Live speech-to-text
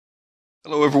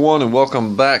Hello everyone and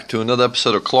welcome back to another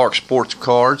episode of Clark Sports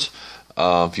Cards.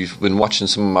 If you've been watching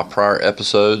some of my prior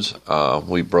episodes,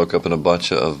 we broke up in a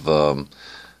bunch of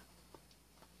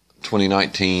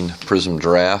 2019 Prizm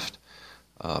draft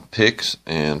picks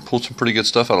and pulled some pretty good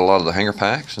stuff out of a lot of the hanger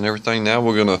packs and everything. Now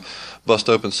we're going to bust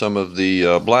open some of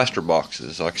the blaster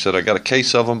boxes. Like I said, I got a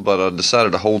case of them, but I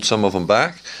decided to hold some of them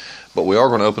back. But we are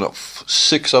going to open up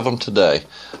 6 of them today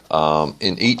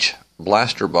in each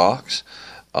blaster box.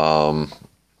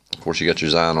 Of course, you got your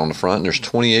Zion on the front, and there's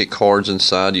 28 cards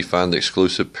inside. You find the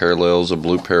exclusive parallels, the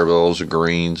blue parallels, the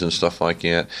greens, and stuff like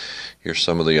that. Here's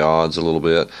some of the odds a little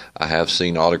bit. I have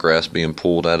seen autographs being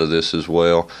pulled out of this as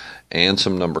well, and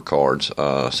some number cards.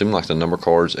 Seem like the number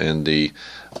cards and the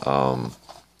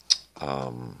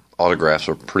autographs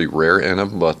are pretty rare in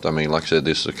them, but I mean, like I said,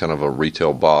 this is kind of a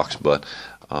retail box, but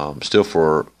still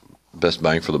for best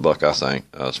bang for the buck, I think,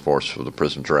 as far as for the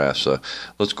Prizm draft. So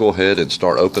let's go ahead and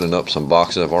start opening up some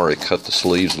boxes. I've already cut the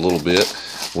sleeves a little bit.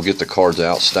 We'll get the cards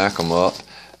out, stack them up,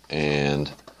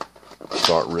 and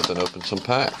start ripping open some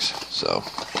packs. So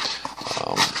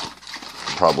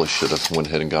probably should have went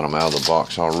ahead and got them out of the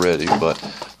box already, but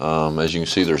as you can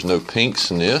see, there's no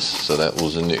pinks in this, so that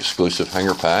was in the exclusive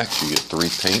hanger packs. You get 3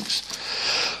 pinks.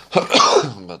 But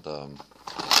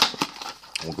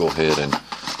we'll go ahead and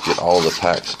get all the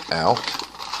packs out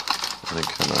and then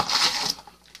kind of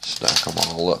stack them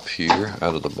all up here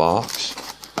out of the box.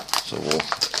 So we'll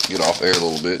get off air a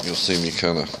little bit and you'll see me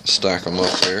kind of stack them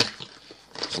up there.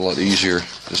 It's a lot easier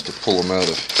just to pull them out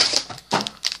of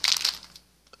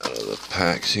the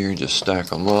packs here, just stack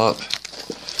them up.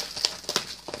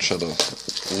 Try to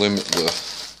limit the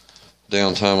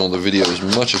downtime on the video as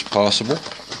much as possible.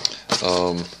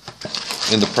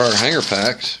 In the prior hanger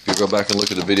packs, if you go back and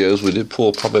look at the videos, we did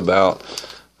pull probably about,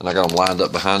 and I got them lined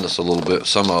up behind us a little bit,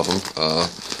 some of them. I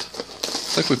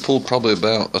think we pulled probably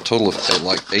about a total of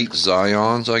like 8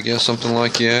 Zions, I guess, something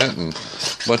like that, and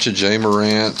a bunch of J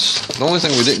Morants. The only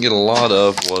thing we didn't get a lot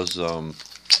of was,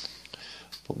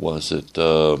 what was it,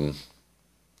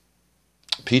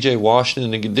 PJ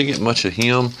Washington. Didn't get much of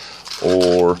him,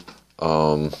 or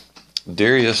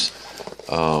Darius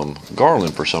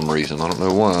Garland for some reason. I don't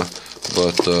know why.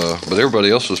 But everybody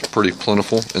else was pretty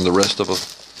plentiful in the rest of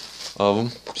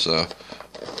them, so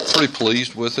pretty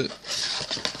pleased with it.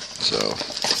 So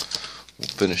we'll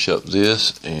finish up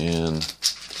this, and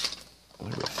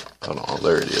oh,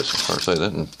 there it is. I was trying to say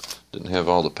that didn't have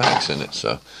all the packs in it.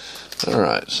 So all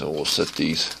right, so we'll set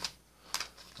these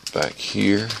back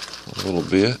here a little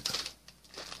bit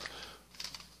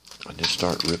and just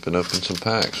start ripping open some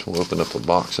packs. We'll open up a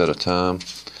box at a time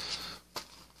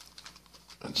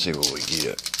and see what we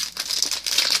get.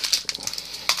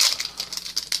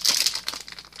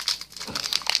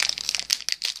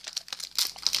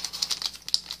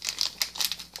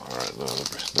 Alright,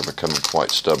 they're becoming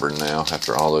quite stubborn now.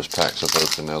 After all those packs have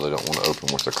opened, now they don't want to open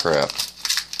with the crap.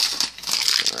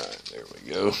 Alright, there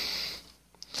we go.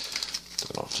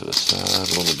 Put it off to the side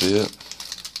a little bit.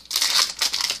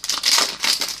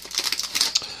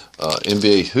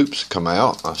 NBA hoops come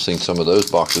out. I've seen some of those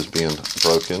boxes being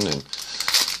broken, and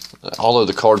although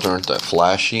the cards aren't that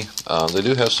flashy, they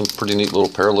do have some pretty neat little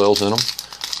parallels in them.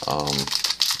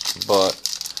 But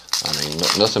I mean,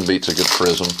 nothing beats a good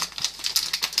Prizm.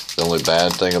 The only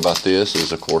bad thing about this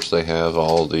is, of course, they have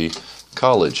all the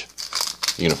college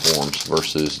uniforms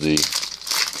versus the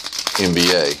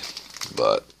NBA.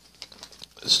 But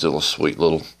it's still a sweet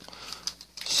little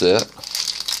set.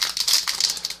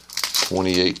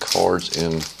 28 cards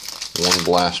in one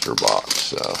blaster box.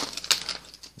 So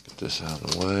get this out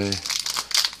of the way.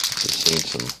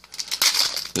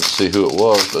 Didn't see who it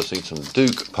was, but I seen some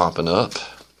Duke popping up.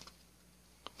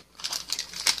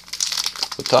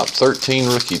 The top 13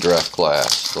 rookie draft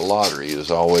class. The lottery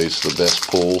is always the best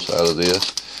pulls out of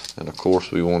this. And of course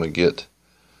we want to get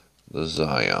the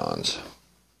Zions.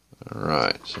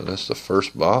 Alright, so that's the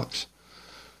first box.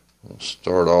 We'll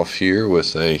start off here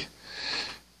with a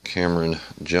Cameron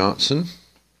Johnson.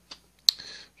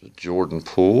 Jordan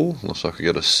Poole. Looks like we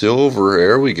got a silver.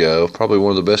 There we go. Probably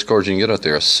one of the best cards you can get out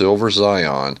there. A silver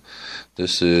Zion.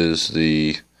 This is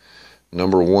the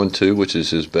number 1-2, which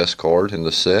is his best card in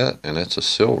the set, and that's a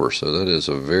silver. So that is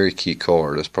a very key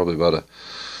card. That's probably about a,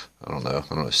 I don't know,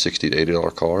 $60 to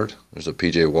 $80 card. There's a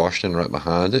PJ Washington right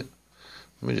behind it.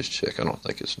 Let me just check. I don't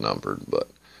think it's numbered, but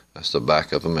that's the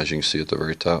back of them. As you can see at the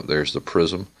very top, there's the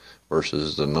Prizm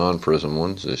versus the non-Prizm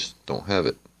ones. Just don't have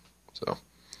it. So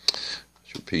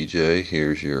your PJ.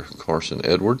 Here's your Carson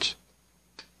Edwards,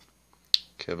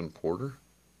 Kevin Porter,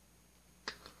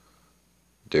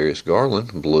 Darius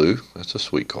Garland, blue. That's a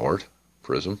sweet card.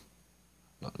 Prizm,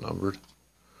 not numbered.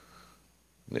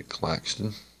 Nick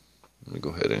Claxton. Let me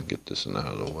go ahead and get this one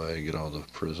out of the way, get all the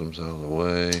prisms out of the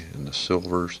way, and the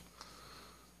silvers.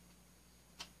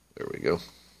 There we go.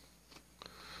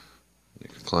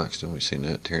 Nick Claxton, we've seen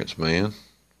that. Terrence Mann.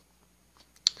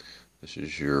 This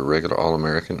is your regular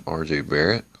All-American, R.J.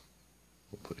 Barrett.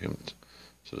 We'll put him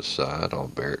to the side, all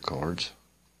Barrett cards.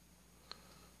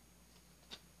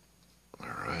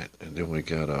 Alright, and then we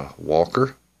got a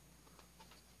Walker,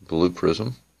 blue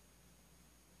prism.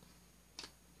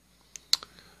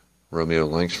 Romeo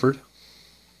Langsford.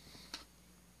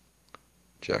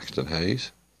 Jackson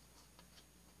Hayes.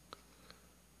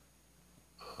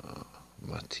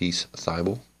 Matisse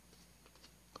Thybulle.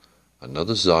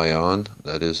 Another Zion.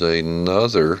 That is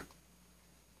another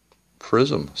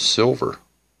Prizm silver.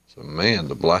 So man,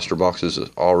 the blaster boxes is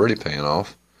already paying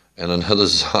off. And another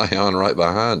Zion right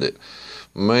behind it.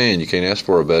 Man, you can't ask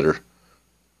for a better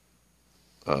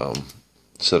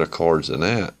set of cards than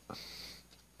that.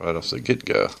 Right off the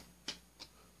get-go.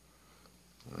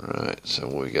 Alright, so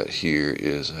what we got here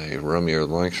is a Romeo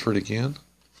Langsford again.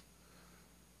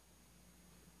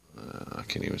 I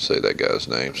can't even say that guy's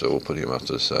name, so we'll put him off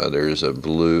to the side. There is a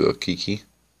blue Okiki,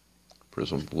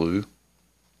 Prizm blue.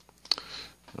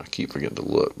 I keep forgetting to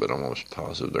look, but I'm almost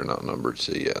positive they're not numbered.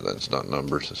 See, yeah, that's not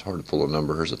numbered. So it's hard to pull a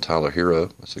number. Here's a Tyler Hero.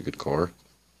 That's a good card.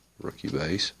 Rookie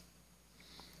base.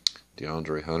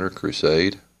 DeAndre Hunter,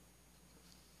 Crusade.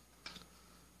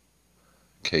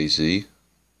 KZ.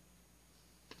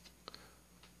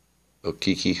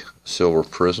 Okiki, Silver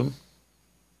Prizm.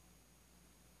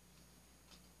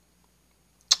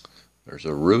 There's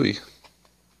a Rui.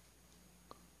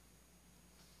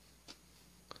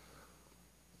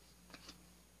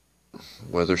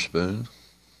 Weatherspoon.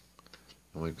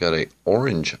 And we've got a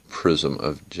orange Prizm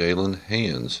of Jalen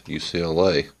Hands,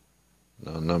 UCLA.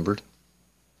 Non-numbered.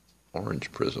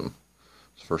 Orange Prizm.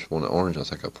 It's the first one of orange I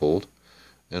think I pulled.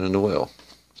 And a Noel.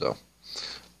 So,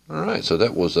 alright, so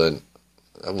that was if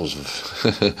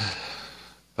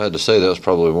I had to say, that was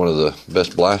probably one of the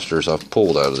best blasters I've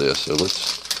pulled out of this. So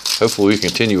hopefully we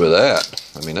continue with that.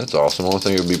 I mean, that's awesome. The only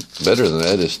thing that would be better than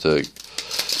that is to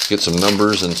get some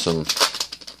numbers and some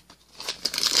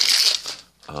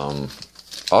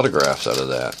autographs out of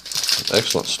that.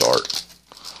 Excellent start.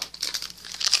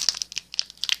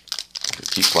 If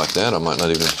it keeps like that, I might not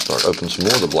even start opening some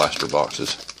more of the blaster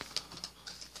boxes.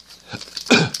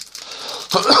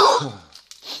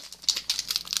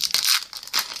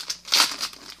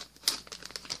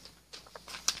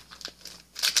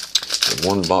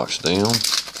 One box down and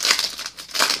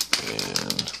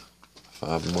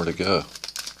 5 more to go.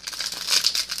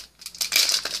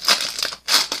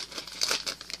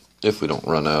 If we don't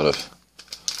run out of,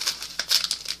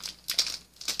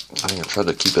 I'm going to try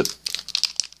to keep it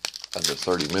under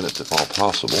 30 minutes if all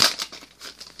possible.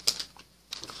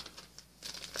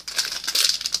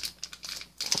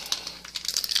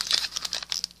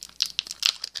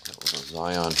 That was a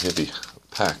Zion heavy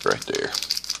pack right there.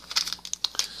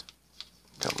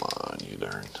 Come on, you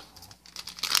darn.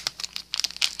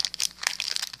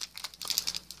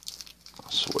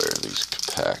 I swear these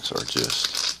packs are just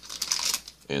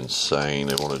insane.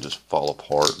 They want to just fall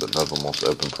apart, but none of them wants to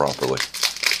open properly.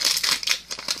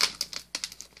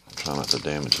 I'm trying not to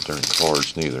damage the darn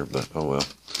cards neither, but oh well.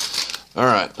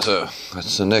 Alright, so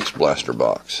that's the next blaster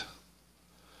box.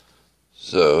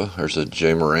 So there's a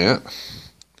J. Morant.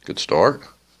 Good start.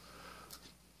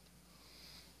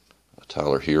 A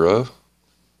Tyler Hero.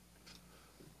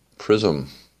 Prizm,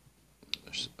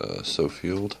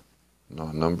 Sofield,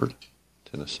 non-numbered,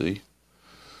 Tennessee.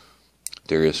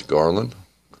 Darius Garland,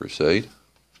 Crusade.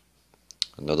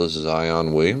 Another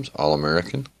Zion Williams,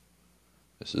 All-American.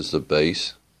 This is the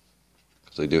base,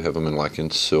 because they do have them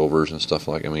in silvers and stuff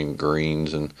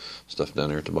greens and stuff down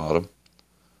there at the bottom.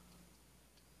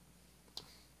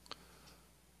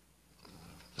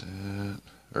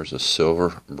 There's a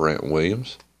silver Brant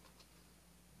Williams,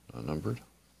 non-numbered.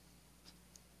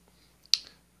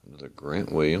 Another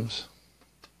Grant Williams,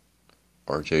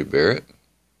 R.J. Barrett,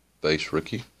 base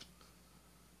rookie,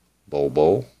 Bol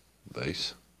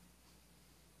base,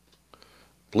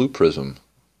 blue Prizm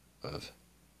of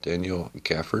Daniel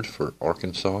Gafford for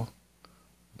Arkansas,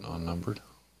 non-numbered,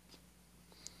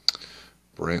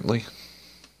 Brantley,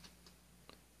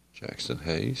 Jackson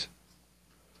Hayes,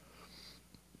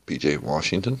 P.J.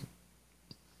 Washington,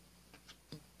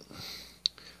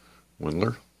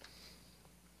 Windler,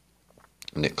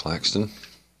 Nick Claxton,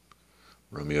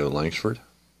 Romeo Langsford,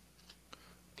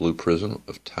 blue Prizm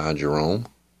of Ty Jerome,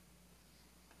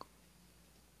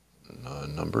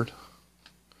 non-numbered,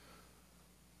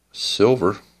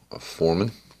 silver of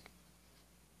Foreman,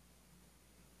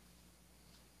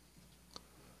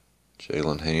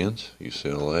 Jalen Hands,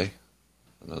 UCLA.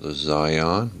 Another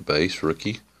Zion, base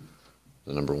rookie,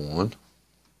 the number 1.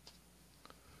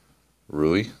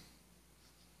 Rui,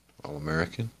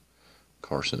 All-American.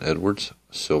 Carson Edwards,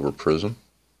 silver Prizm,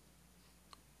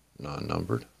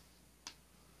 non-numbered.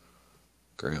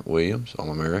 Grant Williams,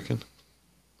 All-American.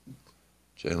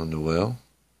 Jalen Noel,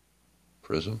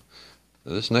 Prizm.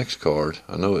 Now this next card,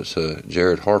 I know it's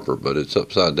Jared Harper, but it's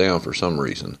upside down for some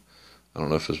reason. I don't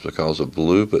know if it's because of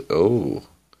blue, but oh,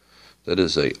 that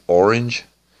is a orange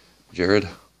Jared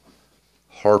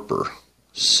Harper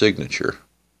signature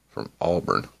from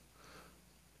Auburn.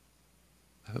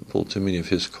 I haven't pulled too many of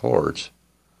his cards,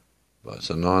 but it's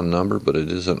a non-number, but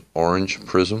it is an orange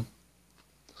Prizm.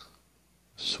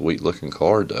 Sweet looking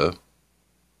card though.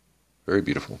 Very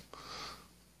beautiful.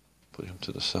 Put him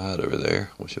to the side over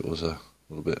there. Wish it was a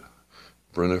little bit.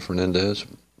 Bruno Fernandez,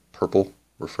 purple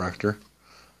refractor.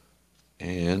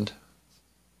 And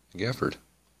Gafford,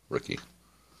 rookie.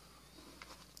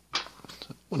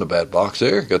 Wasn't a bad box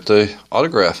there. Got the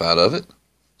autograph out of it.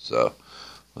 So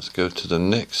let's go to the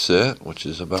next set, which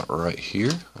is about right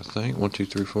here, I think. 1, 2,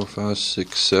 3, 4, 5,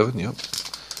 6, 7. Yep.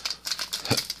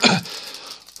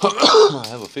 I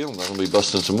have a feeling I'm going to be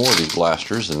busting some more of these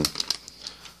blasters and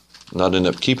not end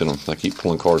up keeping them. I keep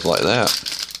pulling cards like that.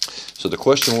 So the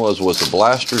question was the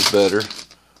blasters better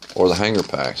or the hanger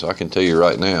pack? So I can tell you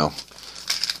right now,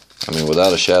 I mean,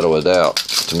 without a shadow of doubt,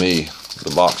 to me,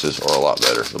 the boxes are a lot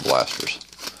better, the blasters.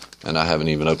 And I haven't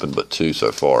even opened but 2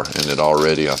 so far, and it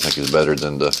already, I think, is better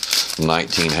than the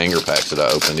 19 hanger packs that I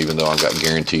opened, even though I've got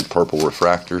guaranteed purple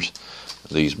refractors.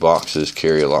 These boxes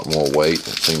carry a lot more weight,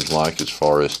 it seems like, as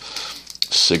far as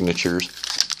signatures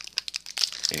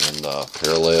and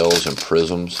parallels and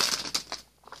prisms.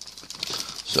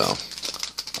 So,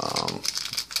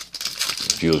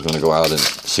 if you was going to go out and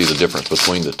see the difference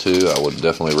between the two, I would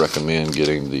definitely recommend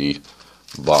getting the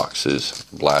boxes,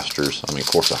 blasters. I mean, of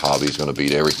course, the hobby is going to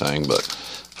beat everything, but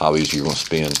hobbies you're going to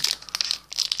spend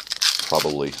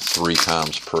probably 3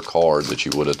 times per card that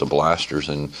you would at the blasters,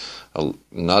 and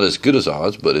not as good as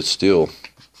odds, but it's still,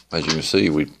 as you can see,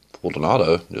 we pulled an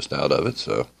auto just out of it,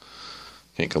 so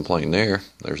can't complain there.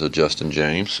 There's a Justin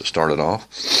James to start it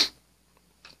off,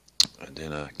 and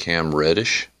then a Cam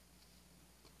Reddish,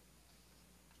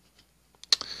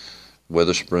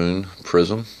 Weatherspoon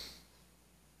Prizm,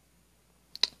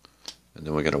 and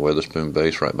then we got a Weatherspoon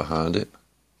base right behind it,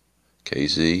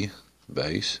 KZ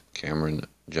base, Cameron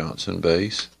Johnson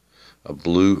base, a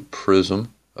blue Prizm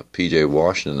of PJ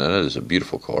Washington. Now, that is a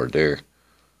beautiful card there.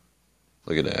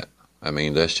 Look at that. I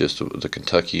mean, that's just the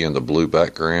Kentucky and the blue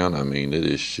background. I mean, it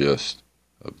is just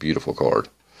a beautiful card.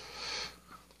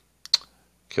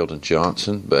 Keldon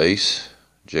Johnson base,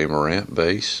 Jay Morant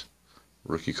base,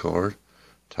 rookie card.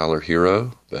 Tyler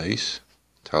Hero base,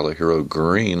 Tyler Hero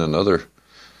green, another.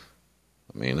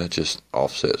 I mean, that just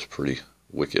offsets pretty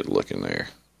wicked looking there.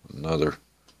 Another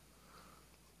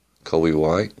Kobe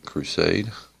White,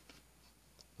 Crusade.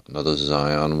 Another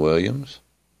Zion Williams.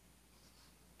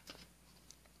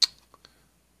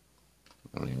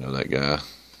 I don't even know that guy.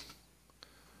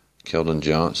 Keldon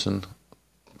Johnson,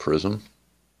 Prizm.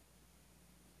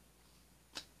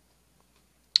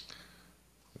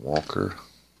 Walker,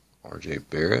 RJ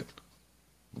Barrett,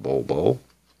 Bol,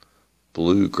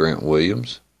 blue Grant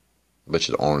Williams. I bet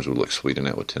you the orange would look sweet in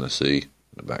that with Tennessee in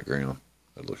the background.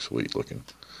 That looks sweet looking.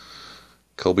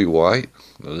 Kobe White.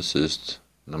 Now this is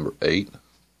number 8.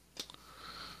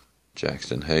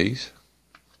 Jackson Hayes.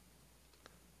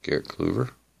 Garrett Kluver.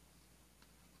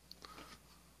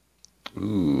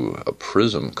 Ooh, a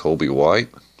Prizm Kobe White.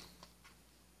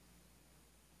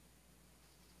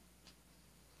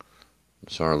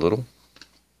 Sorry, Little.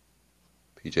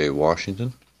 PJ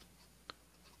Washington.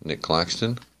 Nick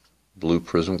Claxton. Blue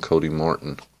Prizm Cody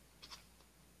Martin.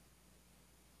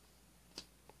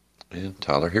 And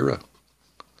Tyler Hero.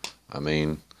 I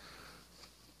mean,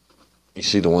 you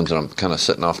see the ones that I'm kind of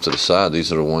setting off to the side.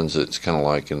 These are the ones that's kind of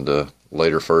like in the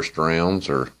later first rounds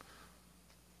or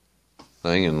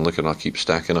thing. And look, I'll keep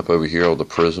stacking up over here all the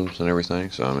Prizms and everything.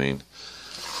 So, I mean,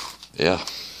 yeah.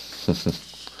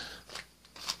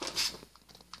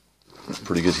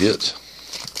 Pretty good hits.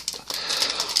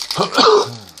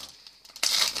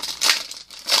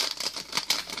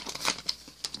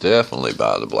 Definitely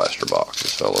buy the blaster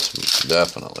boxes, fellas.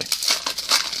 Definitely.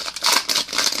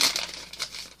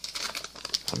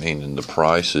 I mean, and the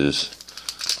price is,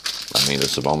 I mean,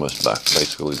 it's almost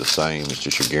basically the same. It's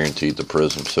just you're guaranteed the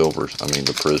Prizm silvers. I mean,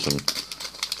 the Prizm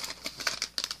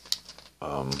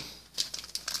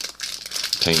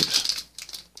pinks.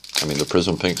 I mean, the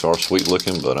Prizm pinks are sweet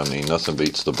looking, but I mean, nothing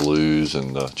beats the blues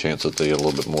and the chance that they get a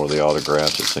little bit more of the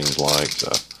autographs, it seems like.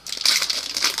 So,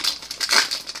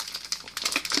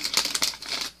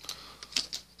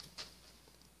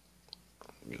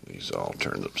 Everything's all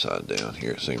turned upside down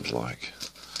here, it seems like.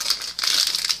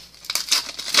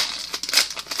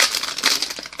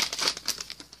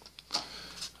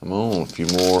 Come on, a few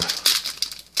more.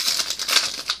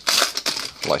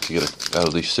 I'd like to get out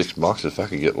of these 6 boxes, if I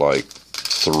could get like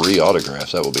 3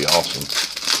 autographs, that would be awesome.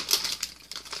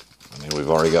 I mean, we've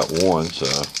already got 1,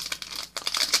 so.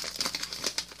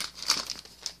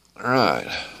 Alright.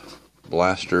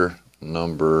 Blaster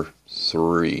number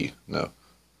 3. No.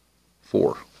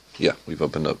 4. Yeah, we've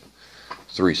opened up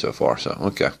 3 so far, so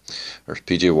okay. There's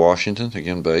P.J. Washington,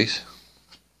 again base.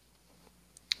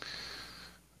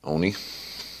 Oni.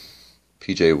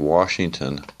 P.J.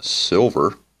 Washington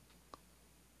silver.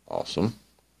 Awesome.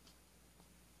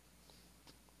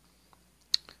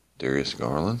 Darius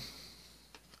Garland.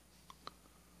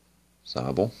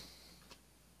 Zabel.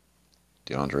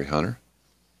 DeAndre Hunter.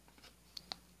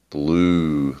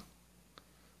 Blue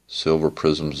silver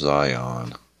Prizm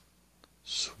Zion.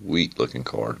 Sweet looking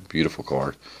card. Beautiful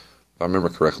card. If I remember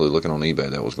correctly, looking on eBay,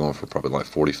 that was going for probably like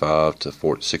 $45 to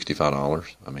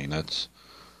 $65. I mean, that's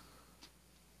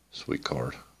sweet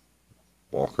card.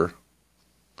 Walker.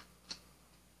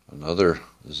 Another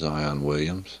Zion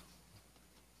Williams.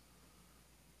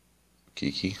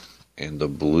 Kiki. And the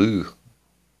blue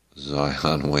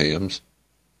Zion Williams.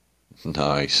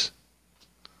 Nice.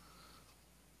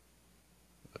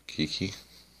 Kiki.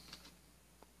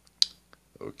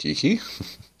 Kiki.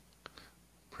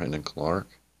 Brandon Clark.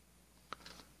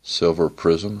 Silver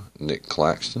Prizm, Nick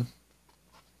Claxton.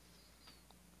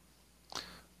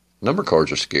 Number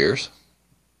cards are scarce.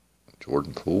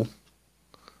 Jordan Poole.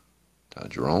 Ty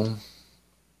Jerome.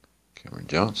 Cameron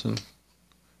Johnson.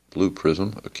 Blue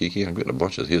Prizm, Okiki. I'm getting a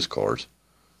bunch of his cards.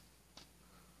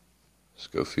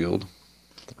 Schofield.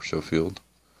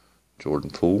 Jordan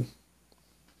Poole.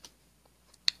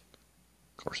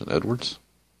 Carson Edwards.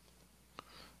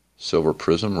 Silver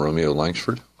Prizm, Romeo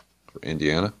Langford for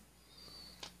Indiana.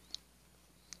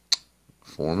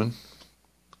 Foreman.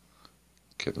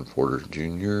 Kevin Porter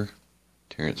Jr.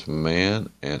 Terrence Mann.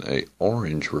 And a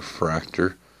orange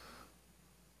refractor,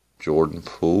 Jordan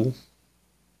Poole.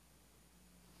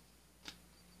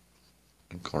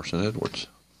 And Carson Edwards.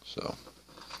 So,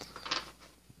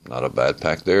 not a bad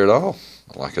pack there at all.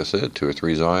 Like I said, 2 or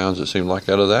 3 Zions, it seemed like,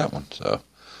 out of that one. So,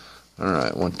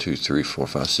 alright, 1, 2, 3, 4,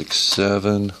 5, 6,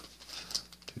 7.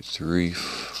 2, 3,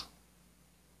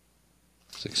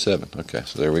 6, 7. Okay,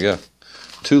 so there we go.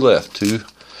 2 left. 2.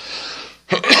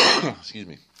 Excuse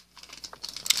me.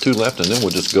 2 left, and then we'll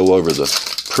just go over the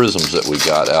prisms that we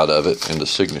got out of it and the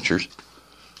signatures.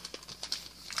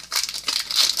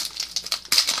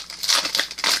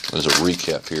 There's a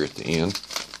recap here at the end.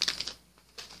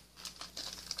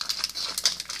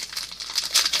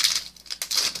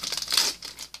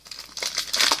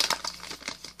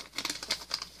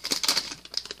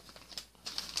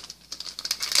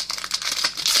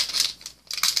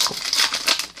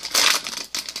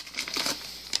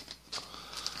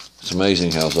 It's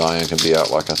amazing how Zion can be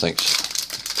out, like, I think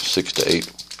 6 to 8.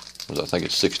 I think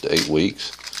it's 6 to 8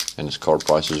 weeks, and his card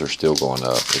prices are still going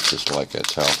up. It's just like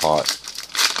that's how hot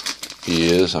he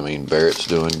is. I mean, Barrett's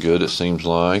doing good, it seems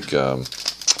like. Jay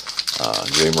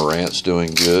Morant's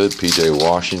doing good. P.J.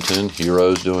 Washington,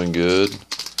 Hero's doing good.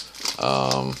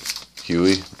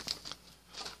 Huey.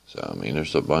 So, I mean,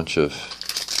 there's a bunch of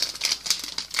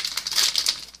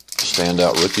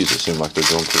standout rookies that seem like they're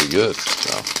doing pretty good.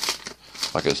 So,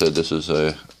 like I said, this is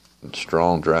a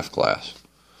strong draft class.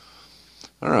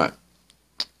 All right.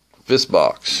 5th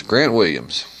box. Grant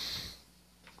Williams.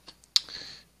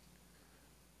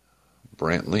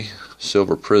 Brantley.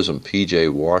 Silver Prizm, P.J.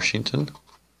 Washington.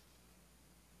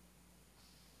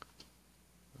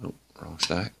 Oh, wrong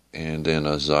stack. And then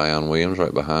a Zion Williams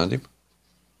right behind him.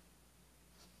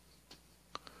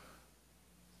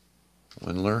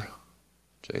 Windler.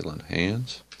 Jalen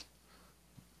Hands.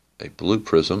 A blue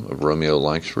Prizm of Romeo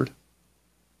Langford.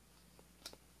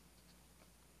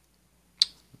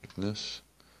 Ignis.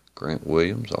 Grant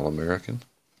Williams, All-American.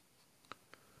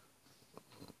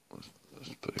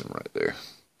 Let's put him right there.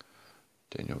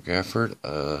 Daniel Gafford.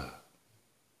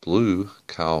 Blue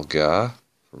Kyle Guy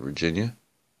for Virginia.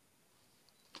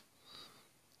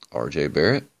 R.J.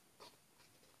 Barrett.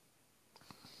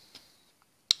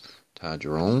 Ty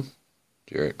Jerome.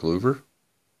 Jarrett Glover.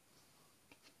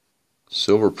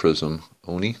 Silver Prizm,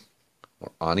 Oni,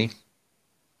 or Ani.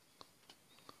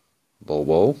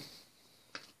 Bobo.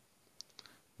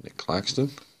 Nick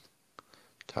Claxton.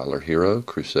 Tyler Hero,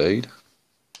 Crusade.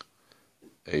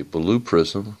 A blue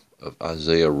Prizm of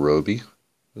Isaiah Roby.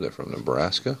 Is that from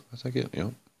Nebraska? I think it,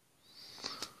 yep.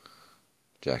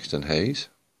 Jackson Hayes.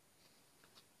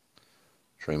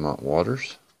 Tremont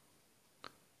Waters.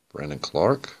 Brandon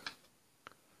Clark,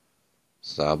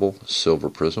 Zabel, Silver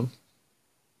Prizm,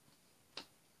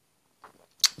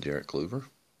 Derek Kluver,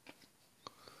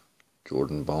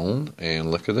 Jordan Bone, and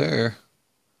look at there.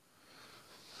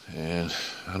 And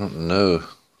I don't know,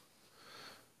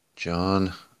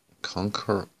 John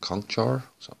Conchar.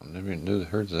 I never even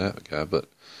heard of that guy, but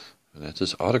and that's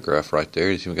his autograph right there.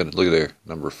 He's even got to look at there,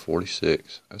 number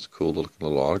 46. That's a cool looking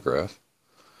little autograph.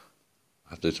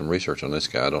 I have to do some research on this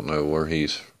guy. I don't know where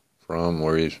he's from,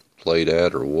 where he's played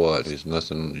at, or what. He's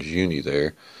nothing uni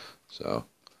there, so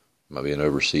might be an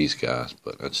overseas guy,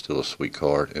 but that's still a sweet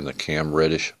card. And the Cam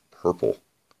Reddish purple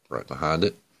right behind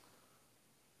it,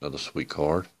 another sweet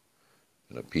card.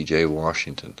 And a PJ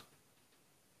Washington,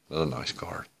 another nice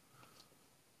card.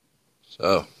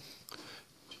 So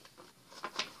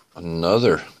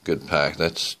another good pack.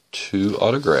 That's 2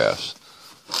 autographs.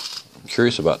 I'm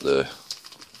curious about the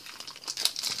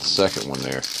second one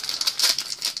there.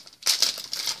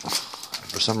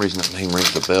 For some reason that name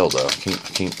rings a bell though. I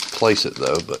can't place it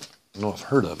though, but I know I've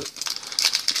heard of it.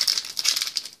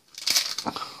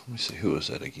 Let me see, who was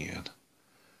that again?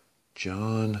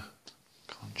 John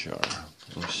Conchar.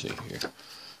 Let me see here.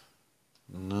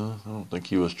 No, I don't think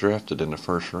he was drafted in the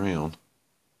first round.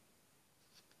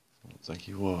 I don't think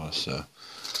he was, so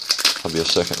probably a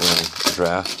second round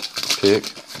draft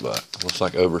pick, but looks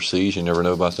like overseas, you never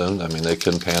know about them. I mean, they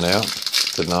couldn't pan out,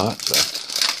 could not,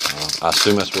 so I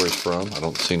assume that's where he's from. I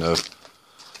don't see no,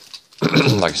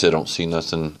 like I said, I don't see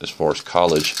nothing as far as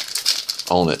college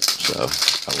on it, so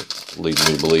that would lead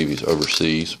me to believe he's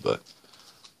overseas, but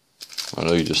I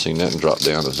know you just seen that and drop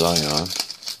down to Zion.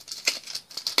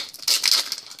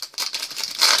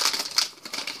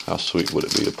 How sweet would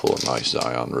it be to pull a nice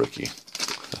Zion rookie?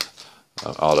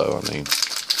 Auto, I mean.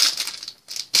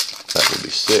 That would be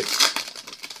sick.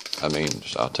 I mean,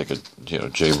 I'll take a,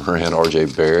 Jay Moran,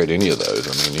 RJ Barrett, any of those.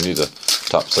 I mean, you need a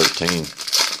top 13.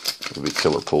 It would be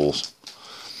killer pulls.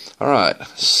 All right,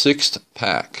 6th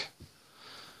pack.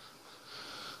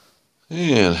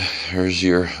 And here's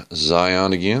your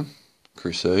Zion again.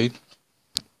 Crusade.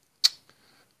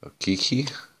 Okiki.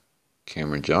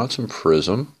 Cameron Johnson.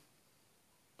 Prizm.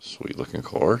 Sweet looking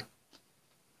card.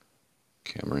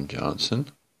 Cameron Johnson.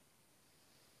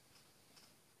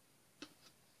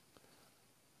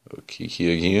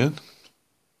 Okiki again.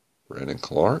 Brandon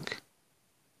Clark.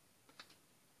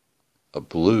 A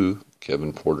blue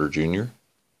Kevin Porter Jr.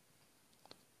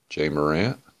 Jay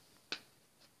Morant.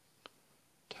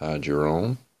 Ty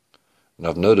Jerome. And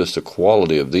I've noticed the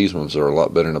quality of these ones are a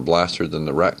lot better in a blaster than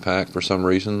the rack pack for some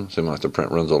reason. Seems like the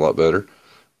print runs a lot better.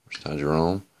 There's Ty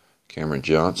Jerome. Cameron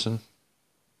Johnson.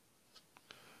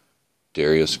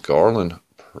 Darius Garland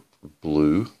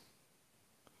blue.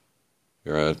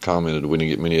 Here I had commented we didn't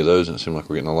get many of those, and it seems like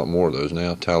we're getting a lot more of those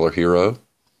now. Tyler Hero.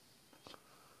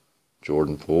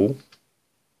 Jordan Poole.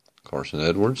 Carson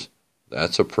Edwards.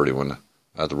 That's a pretty one.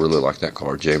 I really like that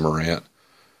card. Jay Morant.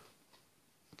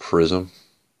 Prizm.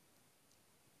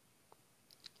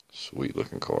 Sweet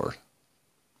looking card.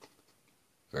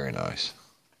 Very nice.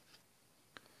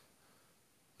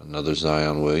 Another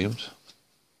Zion Williams.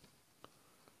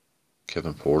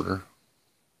 Kevin Porter.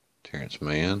 Terrence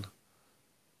Mann.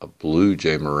 A blue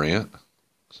Jay Morant.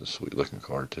 It's a sweet looking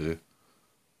card too.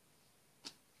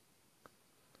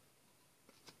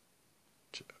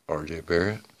 RJ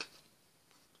Barrett.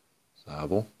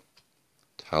 Zabel.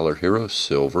 Tyler Hero.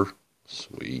 Silver.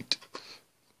 Sweet.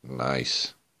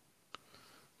 Nice.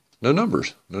 No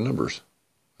numbers. No numbers.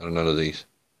 I don't know none of these.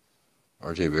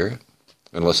 RJ Barrett.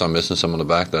 Unless I'm missing some on the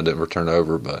back that I didn't return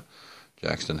over, but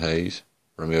Jackson Hayes,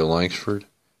 Romeo Langsford,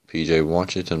 PJ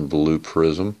Washington, blue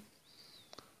Prizm.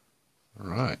 All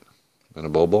right. And a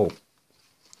bowl.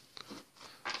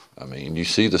 I mean, you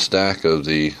see the stack of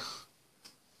the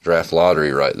draft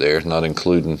lottery right there, not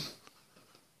including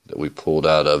that we pulled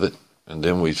out of it. And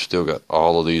then we've still got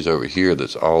all of these over here.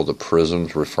 That's all the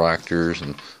Prizms, refractors,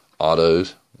 and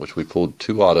autos, which we pulled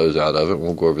 2 autos out of it.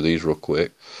 We'll go over these real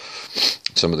quick.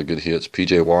 Some of the good hits.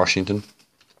 PJ Washington,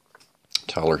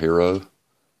 Tyler Hero,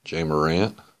 Jay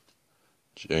Morant,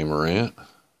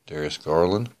 Darius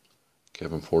Garland,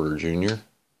 Kevin Porter Jr.,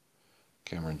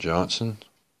 Cameron Johnson,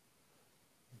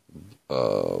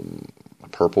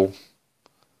 purple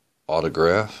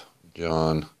autograph,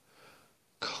 John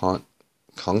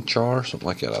Conchar, something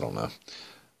like that, I don't know.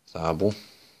 Zabel,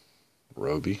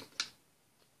 Roby,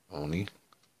 Oni,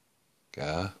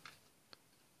 Guy,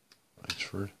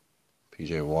 Langsford,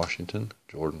 PJ Washington,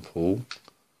 Jordan Poole,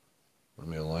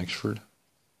 Romeo Langsford,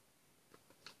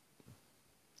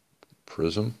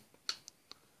 Prizm,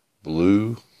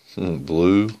 blue,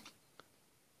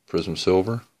 Prizm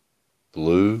silver,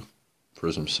 blue,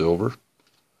 Prizm silver,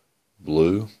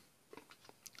 blue,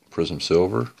 Prizm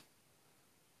silver,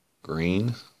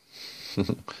 green,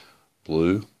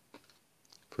 blue,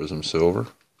 Prizm silver,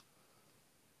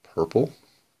 purple,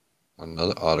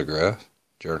 another autograph,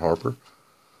 Jared Harper,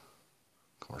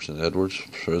 Carson Edwards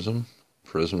Prizm,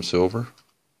 Prizm silver,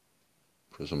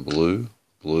 Prizm blue,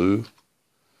 blue,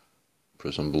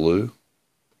 Prizm blue,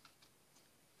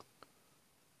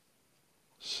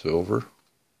 silver,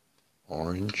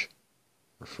 orange,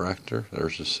 refractor,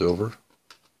 there's the silver,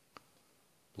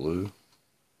 blue,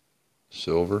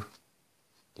 silver,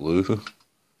 blue,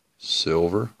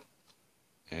 silver,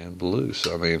 and blue.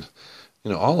 So, I mean,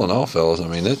 you know, all in all, fellas, I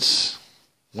mean, it's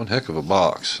one heck of a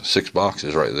box. 6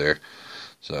 boxes right there.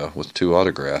 So, with 2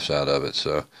 autographs out of it.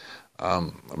 So,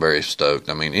 I'm very stoked.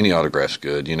 I mean, any autograph's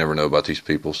good. You never know about these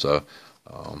people. So,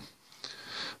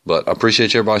 but I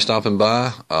appreciate everybody stopping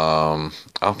by. I'll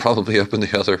probably open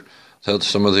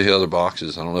some of the other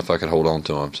boxes. I don't know if I can hold on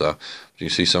to them. So, you can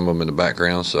see some of them in the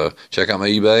background. So, check out my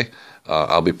eBay.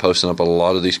 I'll be posting up a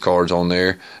lot of these cards on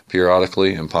there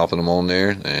periodically and popping them on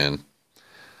there. And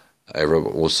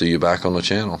we'll see you back on the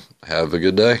channel. Have a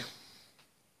good day.